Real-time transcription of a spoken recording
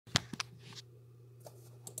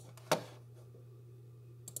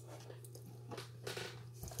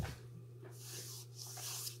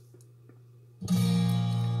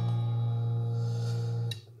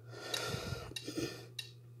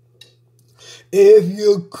If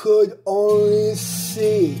you could only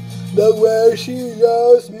see the way she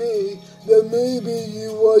loves me, then maybe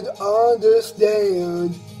you would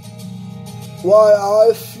understand why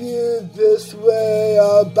I feel this way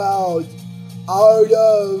about our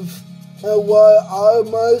love and what I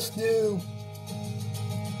must do.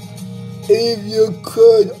 If you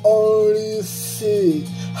could only see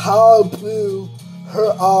how blue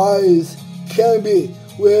her eyes can be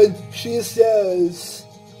when she says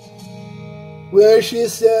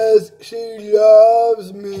she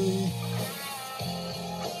loves me.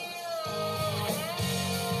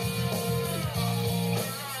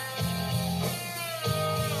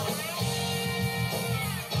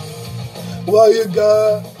 Well, you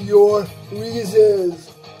got your reasons,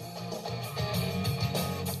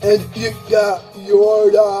 and you got your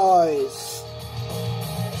lies,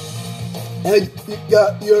 and you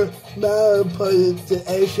got your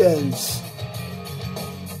manipulations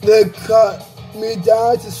that cut me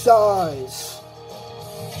down to size.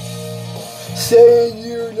 Saying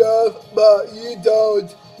you love but you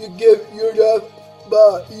don't, you give your love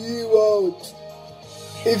but you won't.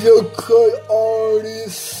 If you could only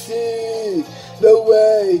see the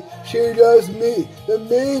way she loves me, then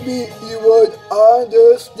maybe you would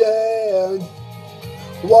understand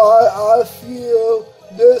why I feel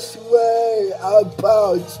this way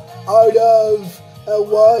about our love and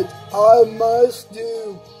what I must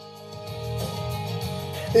do.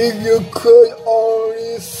 If you could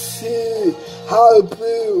only see how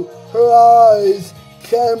blue her eyes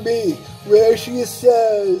can be where she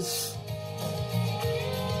says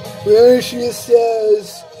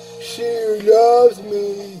she loves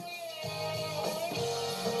me.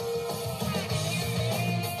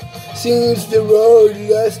 Seems the road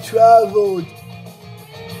less traveled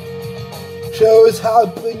shows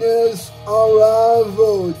happiness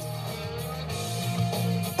unraveled,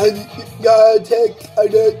 and you gotta take a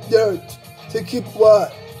little dirt to keep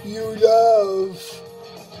what you love.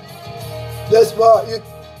 That's what you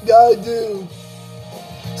gotta do.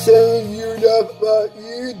 Saying you love but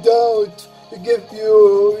you don't, you give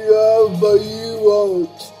your love but you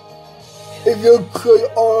won't. If you could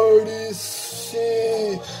only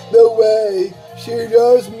see the way she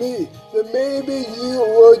loves me, then maybe you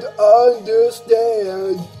would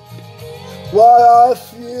understand why I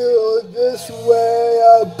feel this way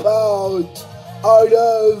about our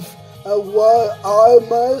love and what I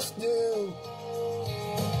must do.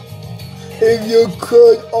 If you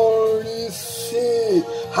could only see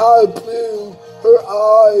how blue her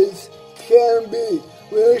eyes can be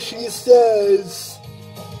where she says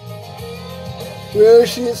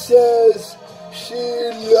she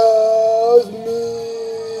loves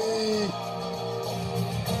me.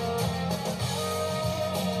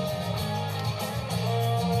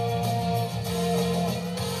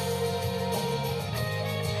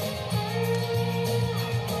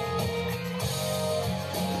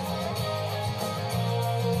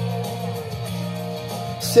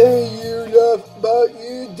 Say you love but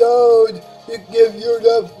you don't, you give your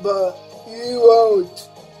love but you won't.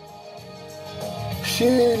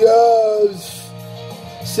 She loves.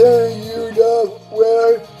 Say you love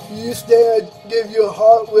where you stand, give your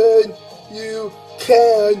heart when you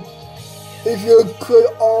can. If you could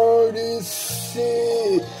only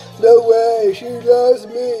see the way she loves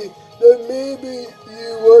me, then maybe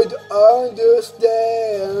you would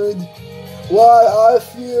understand why I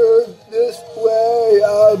feel this way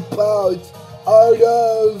about our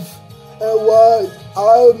love and what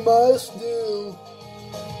I must do.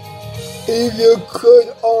 If you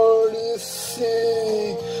could only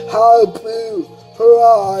see how blue her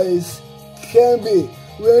eyes can be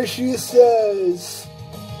where she says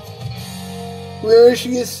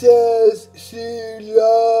she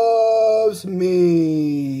loves me.